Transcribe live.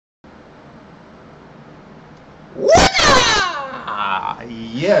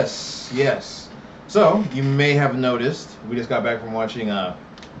Yes. So, you may have noticed, we just got back from watching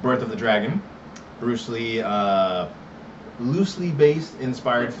Birth of the Dragon, Bruce Lee, loosely based,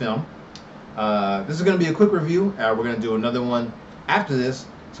 inspired film. This is going to be a quick review. We're going to do another one after this.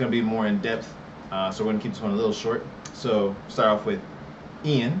 It's going to be more in depth, so we're going to keep this one a little short. So, start off with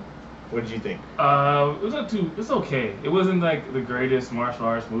Ian. What did you think? It was not too. It's okay. It wasn't like the greatest martial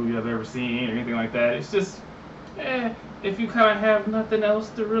arts movie I've ever seen or anything like that. It's just, if you kind of have nothing else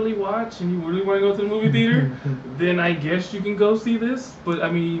to really watch and you really want to go to the movie theater, then I guess you can go see this. But I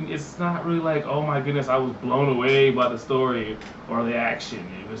mean, it's not really like, oh my goodness, I was blown away by the story or the action.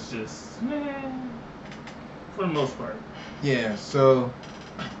 It was just, for the most part. Yeah. So,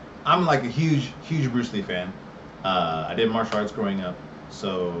 I'm like a huge Bruce Lee fan. I did martial arts growing up,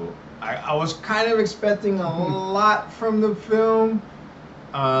 so I was kind of expecting a lot from the film,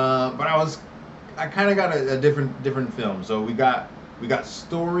 but I kind of got a different film. So we got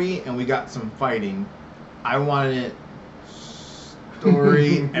story and we got some fighting. I wanted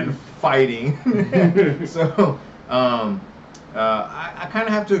story and fighting. So I kind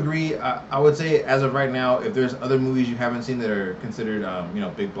of have to agree. I would say as of right now, if there's other movies you haven't seen that are considered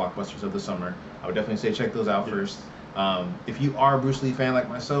big blockbusters of the summer, I would definitely say check those out first. If you are a Bruce Lee fan like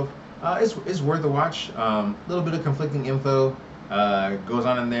myself, it's worth a watch. A little bit of conflicting info goes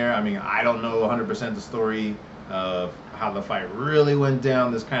on in there. I mean, I don't know 100% the story of how the fight really went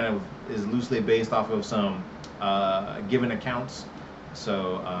down. This kind of is loosely based off of some given accounts.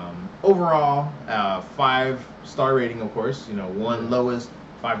 So overall, 5-star rating, of course. 1 lowest,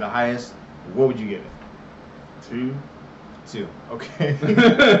 5 the highest. What would you give it? 2. 2. Okay.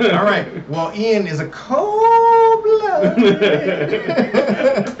 All right. Well, Ian is a cold-blooded.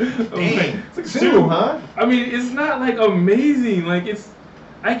 Dang. It's 2, huh? I mean, it's not like amazing. Like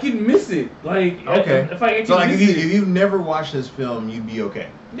I can miss it. Like okay. If you've never watched this film, you'd be okay.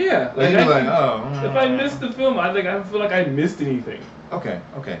 Yeah. Like you're like, oh. If I missed the film, I feel like I missed anything. Okay.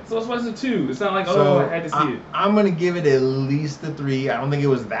 So that's why it's a 2. It's not like I had to see it. I'm gonna give it at least a 3. I don't think it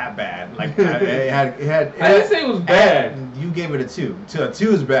was that bad. Like it had. I didn't say it was bad. You gave it a 2. A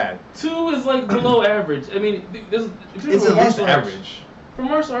 2 is bad. 2 is like below average. I mean, it's at least average. For a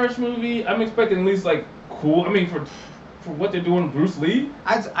martial arts movie, I'm expecting at least like cool. I mean, for what they're doing, Bruce Lee.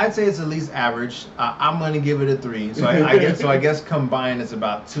 I'd say it's at least average. I'm gonna give it a 3. So I guess combined it's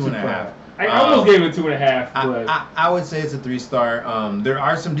about 2.5. I almost gave it 2.5. But I would say it's a 3-star. There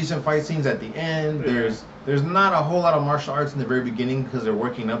are some decent fight scenes at the end. Yeah. There's not a whole lot of martial arts in the very beginning because they're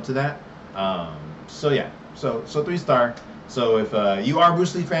working up to that. So 3-star. So if you are a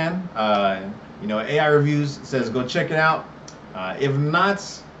Bruce Lee fan, AI Reviews says go check it out. If not,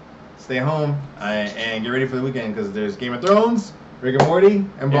 stay home and get ready for the weekend because there's Game of Thrones, Rick and Morty,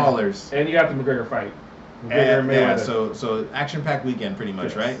 and Ballers. And you got the McGregor fight. So action-packed weekend pretty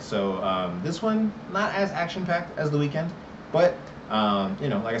much, yes. Right? So this one not as action-packed as the weekend, but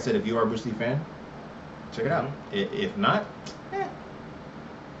like I said, if you are a Bruce Lee fan, check it out. If not,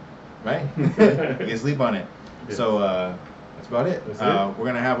 right? You can sleep on it. Yes. So that's about it. We're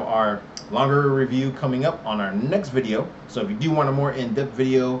gonna have our longer review coming up on our next video. So if you do want a more in-depth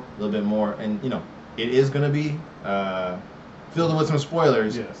video, a little bit more, and it is gonna be filled with some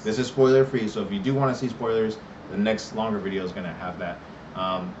spoilers. Yes. This is spoiler free, so if you do want to see spoilers, the next longer video is going to have that.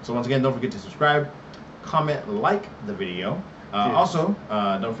 So once again, don't forget to subscribe, comment, like the video. Also,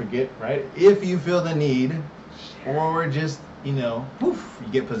 don't forget, right, if you feel the need, or just, you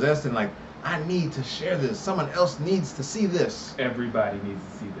get possessed and like, I need to share this, someone else needs to see this. Everybody needs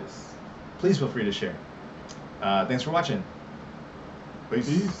to see this. Please feel free to share. Thanks for watching.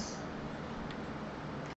 Peace.